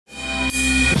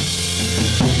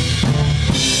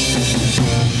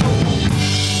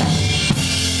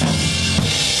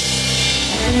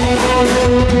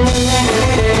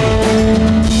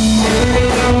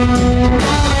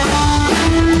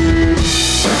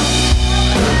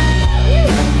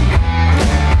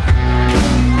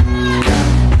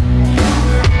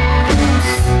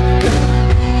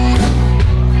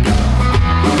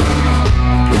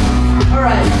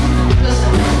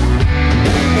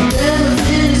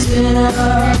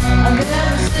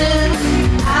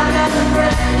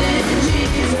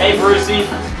Hey, Brucey.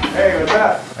 Hey, what's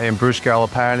up? I am Bruce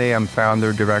Galopani. I'm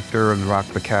founder, director of the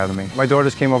Rockit Academy. My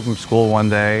daughters came up from school one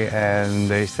day and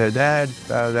they said, Dad,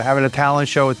 they're having a talent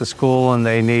show at the school and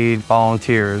they need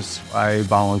volunteers. I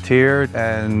volunteered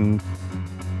and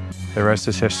the rest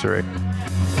is history.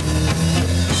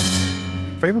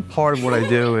 Favorite part of what I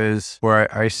do is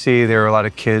where I see there are a lot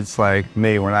of kids like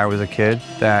me when I was a kid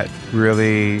that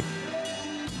really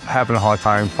having a hard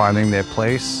time finding their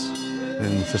place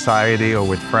in society or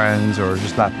with friends or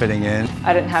just not fitting in.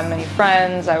 I didn't have many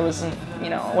friends. I wasn't,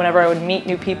 whenever I would meet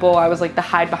new people, I was like the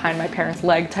hide behind my parents'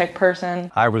 leg type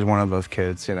person. I was one of those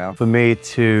kids, For me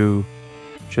to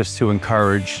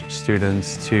encourage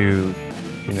students to,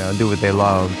 do what they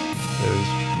love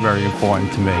is very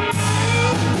important to me.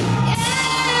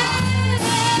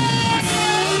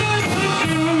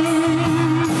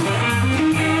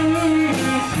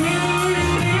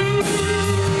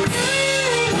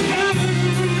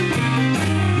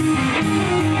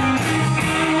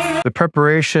 The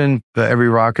preparation for every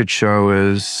Rockit show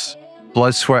is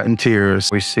blood, sweat, and tears.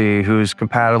 We see who's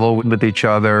compatible with each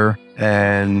other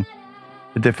and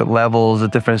the different levels, the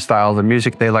different styles of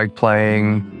music they like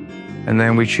playing, and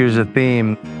then we choose a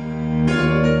theme.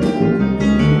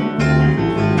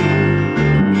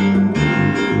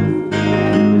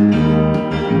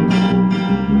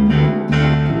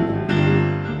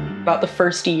 About the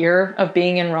first year of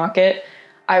being in Rockit,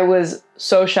 I was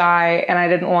so shy and I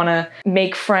didn't want to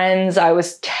make friends. I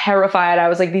was terrified. I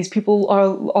was like, these people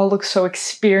all look so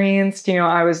experienced.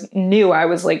 I was new. I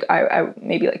was like, I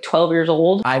maybe like 12 years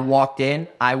old. I walked in,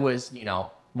 I was,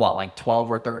 like 12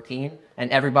 or 13,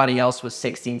 and everybody else was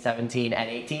 16, 17, and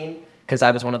 18, because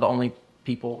I was one of the only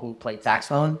people who played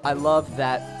saxophone. I love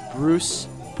that Bruce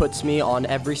puts me on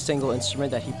every single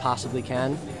instrument that he possibly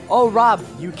can. Oh, Rob,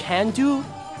 you can do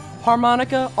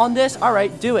harmonica on this? All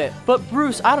right, do it. But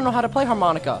Bruce, I don't know how to play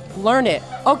harmonica. Learn it.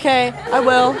 Okay, I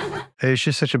will. It's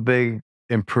just such a big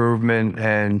improvement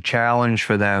and challenge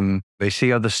for them. They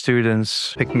see other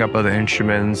students picking up other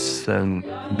instruments and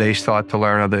they start to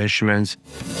learn other instruments.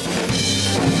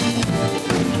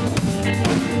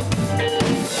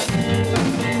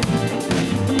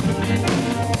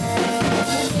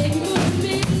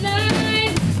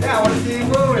 Yeah, I want to see you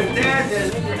moving and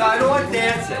dancing. No, I don't want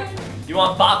dancing. You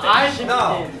want bopping?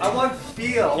 No, I want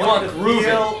feel. You want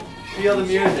grooving. Feel the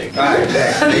music. All right,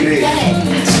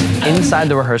 thanks. Inside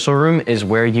the rehearsal room is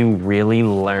where you really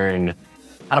learn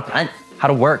How to play, how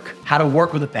to work. how to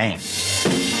work with a band.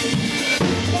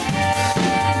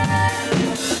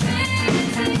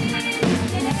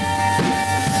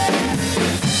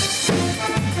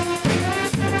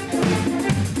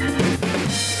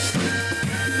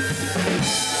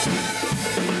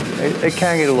 It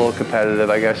can get a little competitive.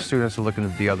 I guess students are looking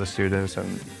at the other students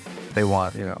and they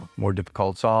want, more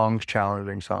difficult songs,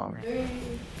 challenging songs.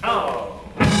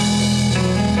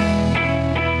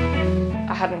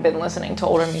 I hadn't been listening to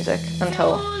older music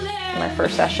until my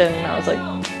first session. I was like,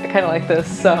 I kind of like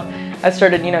this. So I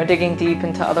started, digging deep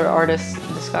into other artists'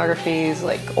 discographies,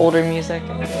 like older music.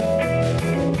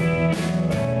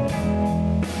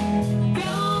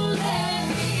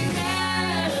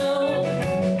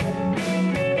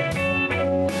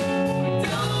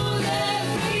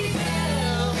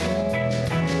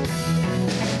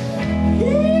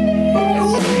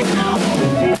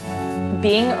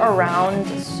 Being around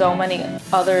so many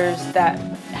others that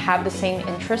have the same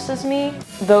interests as me,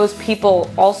 those people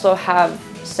also have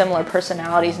similar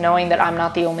personalities, knowing that I'm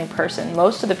not the only person.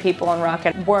 Most of the people in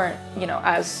Rockit weren't,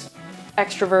 as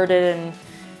extroverted and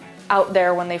out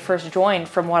there when they first joined,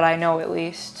 from what I know at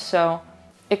least. So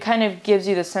it kind of gives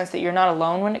you the sense that you're not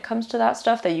alone when it comes to that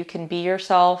stuff, that you can be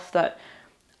yourself, that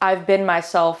I've been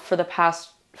myself for the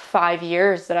past 5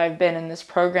 years that I've been in this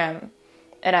program.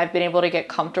 And I've been able to get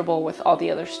comfortable with all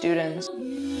the other students. You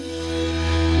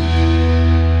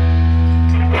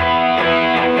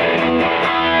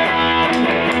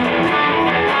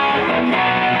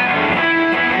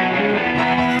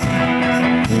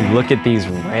look at these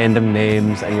random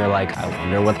names and you're like, I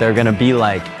wonder what they're gonna be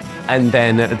like. And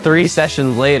then 3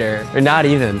 sessions later, or not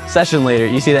even, session later,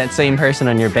 you see that same person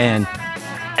on your band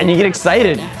and you get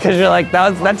excited because you're like,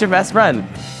 that's your best friend.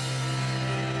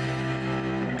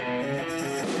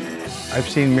 I've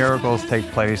seen miracles take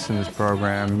place in this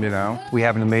program, you know. We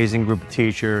have an amazing group of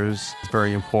teachers. It's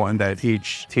very important that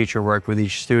each teacher work with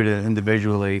each student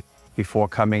individually before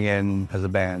coming in as a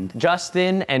band.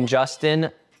 Justin and Justin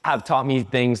have taught me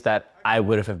things that I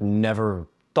would have never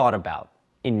thought about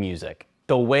in music.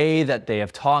 The way that they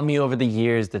have taught me over the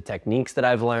years, the techniques that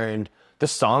I've learned, the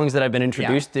songs that I've been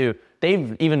introduced to,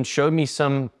 they've even showed me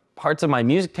some parts of my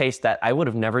music taste that I would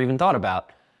have never even thought about.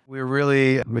 We're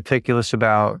really meticulous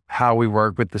about how we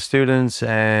work with the students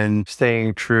and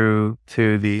staying true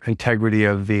to the integrity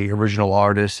of the original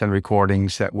artists and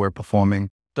recordings that we're performing.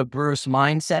 The Bruce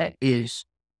mindset is,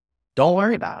 don't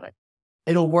worry about it.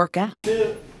 It'll work out.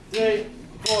 2, 3,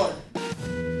 4.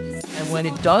 And when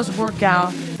it does work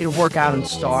out, it'll work out in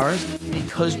stars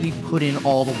because we put in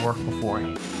all the work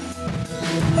beforehand.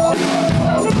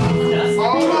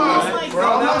 We're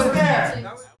almost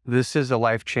there. This is a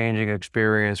life-changing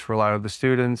experience for a lot of the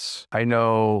students. I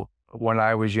know when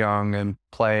I was young and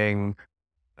playing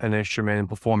an instrument and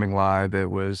performing live,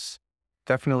 it was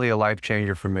definitely a life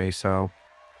changer for me. So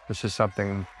this is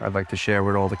something I'd like to share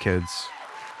with all the kids.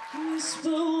 Whisper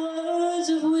words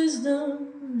of wisdom,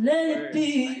 let it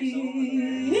be.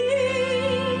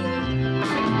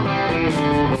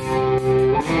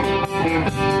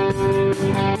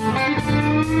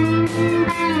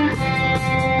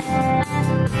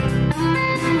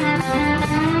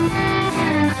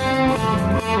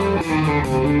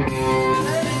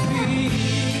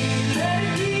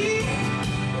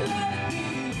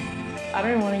 I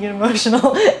don't even want to get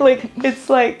emotional. Like, it's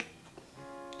like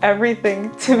everything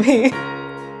to me.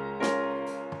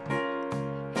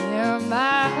 Hear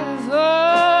my voice.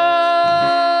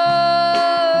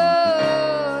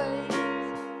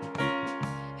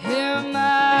 Hear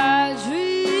my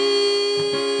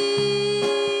dream.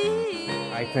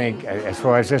 I think, as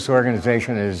far as this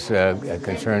organization is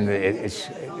concerned,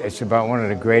 it's about one of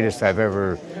the greatest I've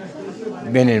ever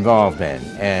been involved in,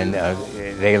 and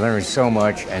they learn so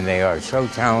much, and they are so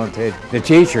talented. The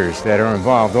teachers that are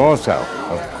involved also,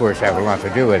 of course, have a lot to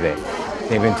do with it.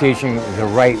 They've been teaching the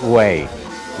right way.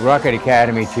 Rockit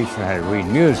Academy teaches them how to read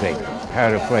music,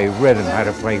 how to play rhythm, how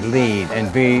to play lead,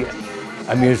 and be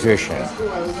a musician.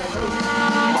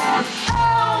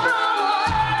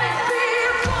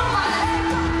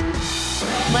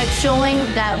 Like showing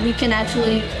that we can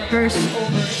actually rehearse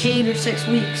over 8 or 6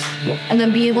 weeks and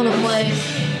then be able to play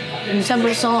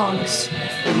several songs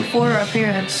before our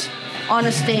appearance on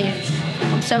a stage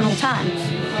several times.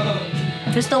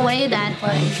 Just the way that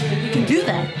we can do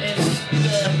that is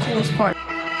the coolest part.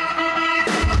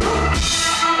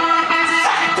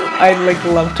 I'd like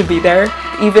love to be there.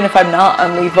 Even if I'm not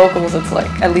on lead vocals, it's like,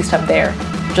 at least I'm there.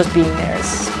 Just being there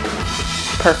is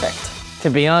perfect. To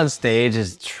be on stage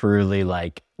is truly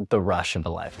like the rush of a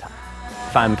lifetime.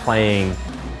 If I'm playing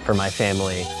for my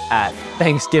family at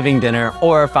Thanksgiving dinner,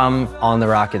 or if I'm on the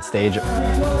Rockit stage.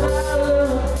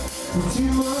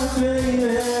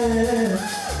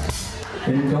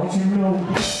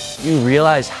 You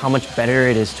realize how much better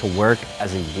it is to work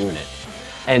as a unit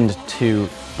and to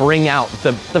bring out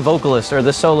the vocalist or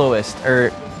the soloist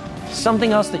or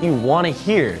something else that you want to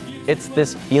hear. It's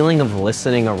this feeling of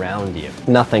listening around you.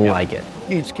 Nothing like it.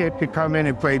 Each kid could come in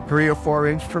and play 3 or 4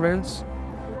 instruments,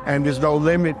 and there's no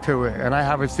limit to it. And I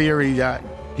have a theory that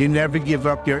you never give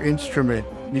up your instrument.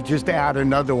 You just add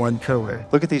another one to it.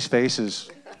 Look at these faces.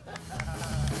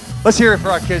 Let's hear it for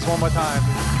our kids one more time.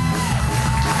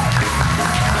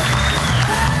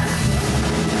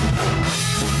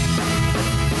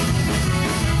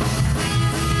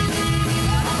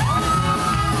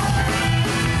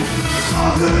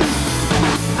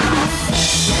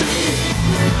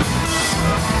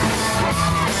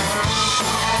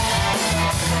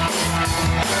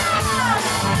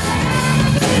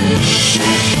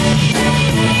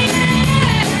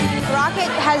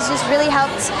 Rockit has just really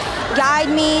helped guide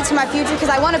me to my future because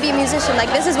I want to be a musician. Like,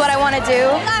 this is what I want to do.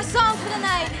 Last song for the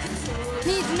night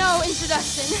needs no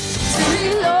introduction. To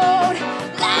reload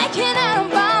like an atom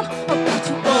bomb.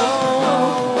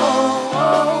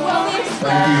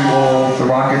 Thank you all, the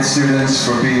Rockit students,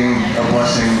 for being a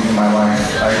blessing in my life.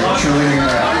 I truly mean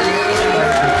that.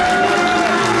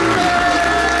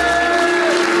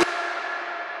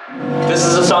 This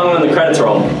is a song when the credits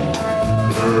roll.